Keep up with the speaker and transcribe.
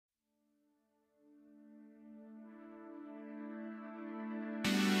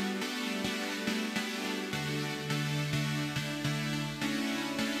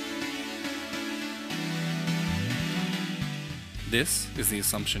This is the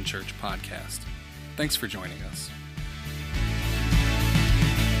Assumption Church podcast. Thanks for joining us.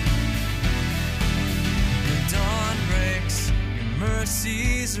 The dawn breaks, your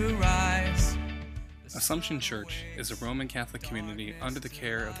mercies arise. Assumption Church is a Roman Catholic community under the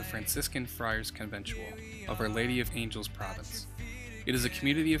care of the Franciscan Friars Conventual of Our Lady of Angels Province. It is a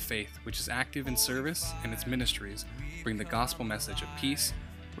community of faith which is active in service, and its ministries bring the gospel message of peace,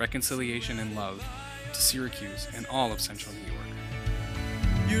 reconciliation, and love to Syracuse and all of central New York.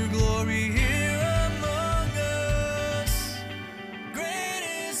 Your glory here among us,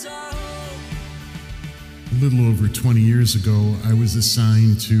 great is our hope. A little over 20 years ago, I was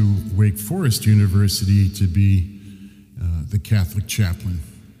assigned to Wake Forest University to be the Catholic chaplain.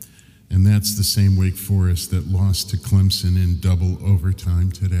 And that's the same Wake Forest that lost to Clemson in double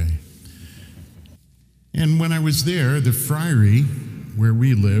overtime today. And when I was there, the friary where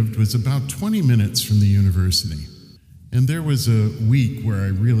we lived was about 20 minutes from the university. And there was a week where I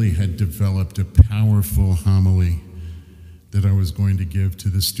really had developed a powerful homily that I was going to give to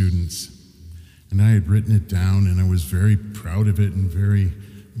the students. And I had written it down, and I was very proud of it and very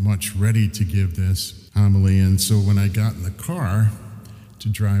much ready to give this homily. And so when I got in the car to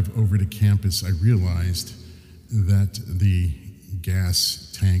drive over to campus, I realized that the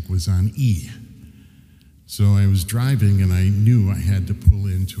gas tank was on E. So I was driving, and I knew I had to pull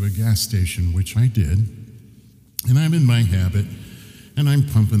into a gas station, which I did. And I'm in my habit, and I'm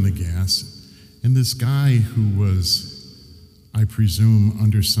pumping the gas. And this guy who was, I presume,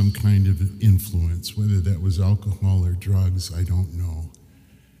 under some kind of influence, whether that was alcohol or drugs, I don't know.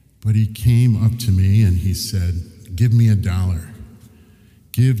 But he came up to me and he said, "Give me $1.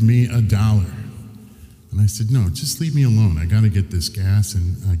 Give me $1. And I said, "No, just leave me alone. I got to get this gas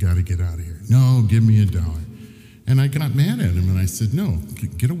and I got to get out of here." "No, give me $1. And I got mad at him and I said, "No,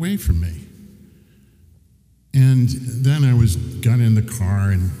 get away from me." And then I got in the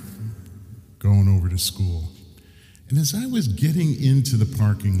car and going over to school. And as I was getting into the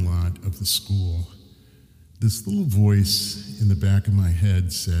parking lot of the school, this little voice in the back of my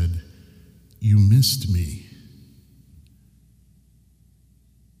head said, "You missed me."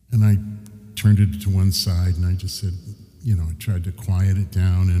 And I turned it to one side and I just said, I tried to quiet it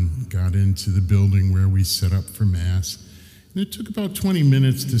down and got into the building where we set up for Mass. And it took about 20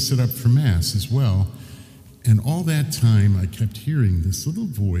 minutes to set up for Mass as well. And all that time, I kept hearing this little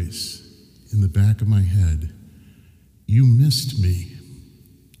voice in the back of my head, "You missed me."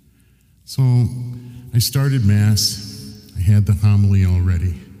 So I started Mass. I had the homily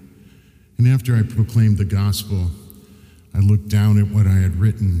already. And after I proclaimed the gospel, I looked down at what I had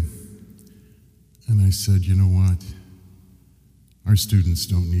written, and I said, "You know what? Our students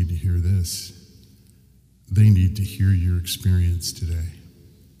don't need to hear this. They need to hear your experience today."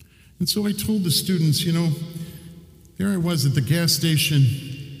 And so I told the students, there I was at the gas station,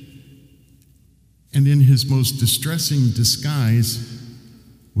 and in his most distressing disguise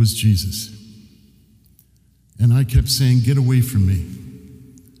was Jesus. And I kept saying, "Get away from me."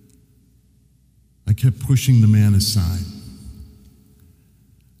 I kept pushing the man aside.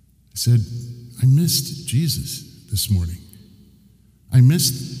 I said, "I missed Jesus this morning. I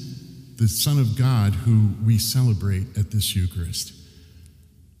missed the Son of God who we celebrate at this Eucharist,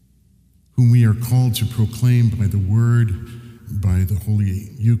 whom we are called to proclaim by the Word, by the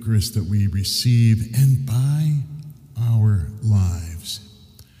Holy Eucharist that we receive, and by our lives."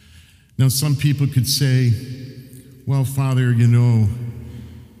 Now, some people could say, "Well, Father,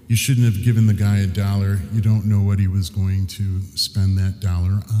 you shouldn't have given the guy $1. You don't know what he was going to spend that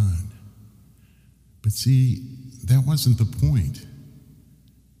 $1 on." But see, that wasn't the point.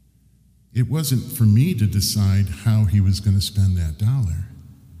 It wasn't for me to decide how he was going to spend that $1.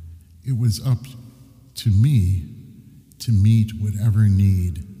 It was up to me to meet whatever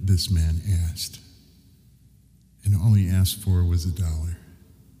need this man asked. And all he asked for was $1.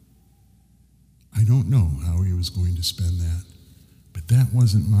 I don't know how he was going to spend that, but that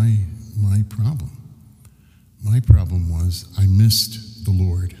wasn't my problem. My problem was I missed the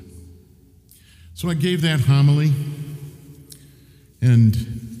Lord. So I gave that homily, and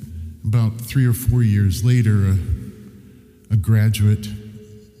about 3 or 4 years later, a graduate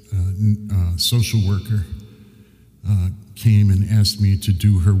social worker came and asked me to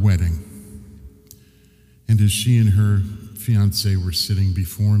do her wedding. And as she and her fiance were sitting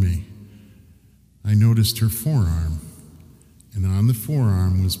before me, I noticed her forearm, and on the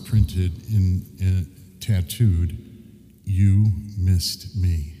forearm was printed tattooed, "You missed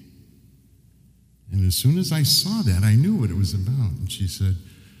me." And as soon as I saw that, I knew what it was about. And she said,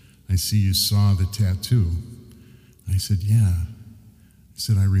 "I see you saw the tattoo." I said, "Yeah." I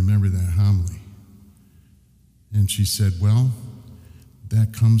said, "I remember that homily." And she said, "Well,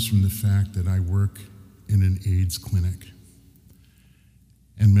 that comes from the fact that I work in an AIDS clinic.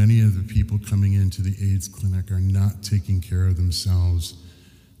 And many of the people coming into the AIDS clinic are not taking care of themselves.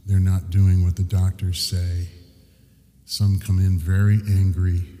 They're not doing what the doctors say. Some come in very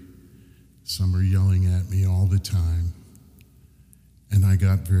angry. Some are yelling at me all the time. And I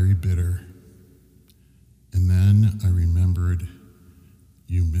got very bitter. And then I remembered,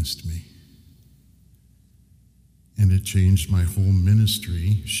 you missed me. And it changed my whole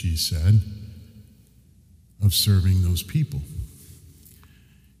ministry, she said, of serving those people.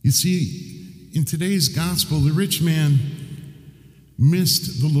 You see, in today's gospel, the rich man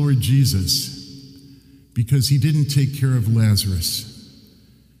missed the Lord Jesus because he didn't take care of Lazarus.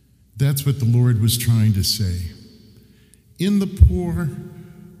 That's what the Lord was trying to say. In the poor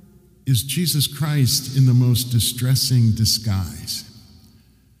is Jesus Christ in the most distressing disguise.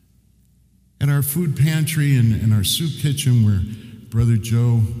 At our food pantry and our soup kitchen, where Brother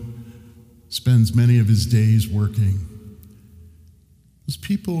Joe spends many of his days working, those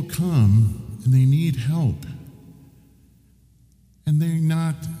people come and they need help. And they're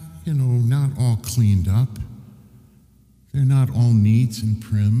not, not all cleaned up. They're not all neat and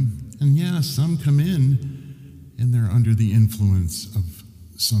prim. And yeah, some come in and they're under the influence of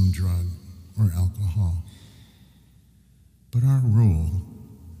some drug or alcohol. But our role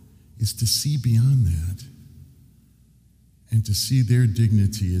is to see beyond that and to see their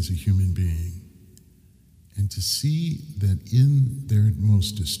dignity as a human being and to see that in their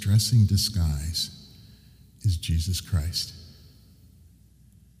most distressing disguise is Jesus Christ.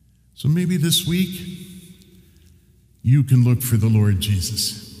 So maybe this week you can look for the Lord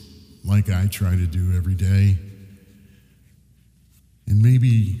Jesus like I try to do every day. And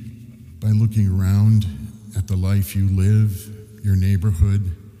maybe by looking around at the life you live, your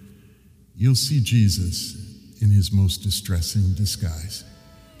neighborhood, you'll see Jesus in his most distressing disguise.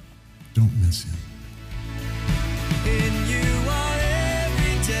 Don't miss him. In you our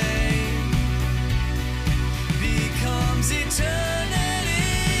every day becomes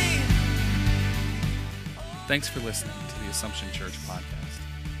eternity. Thanks for listening to the Assumption Church podcast.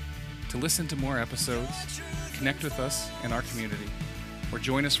 To listen to more episodes, connect with us in our community, or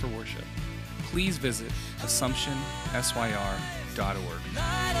join us for worship, please visit AssumptionSYR.org.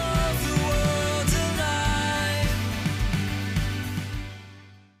 Light of the world alive.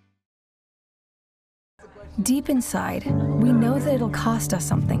 Deep inside, we know that it'll cost us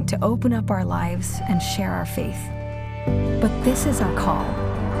something to open up our lives and share our faith. But this is our call,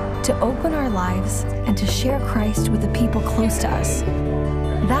 to open our lives and to share Christ with the people close to us.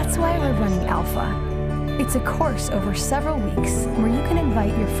 That's why we're running Alpha. It's a course over several weeks where you can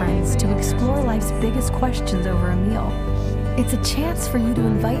invite your friends to explore life's biggest questions over a meal. It's a chance for you to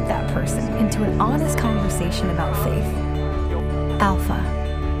invite that person into an honest conversation about faith. Alpha,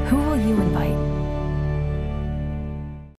 who will you invite?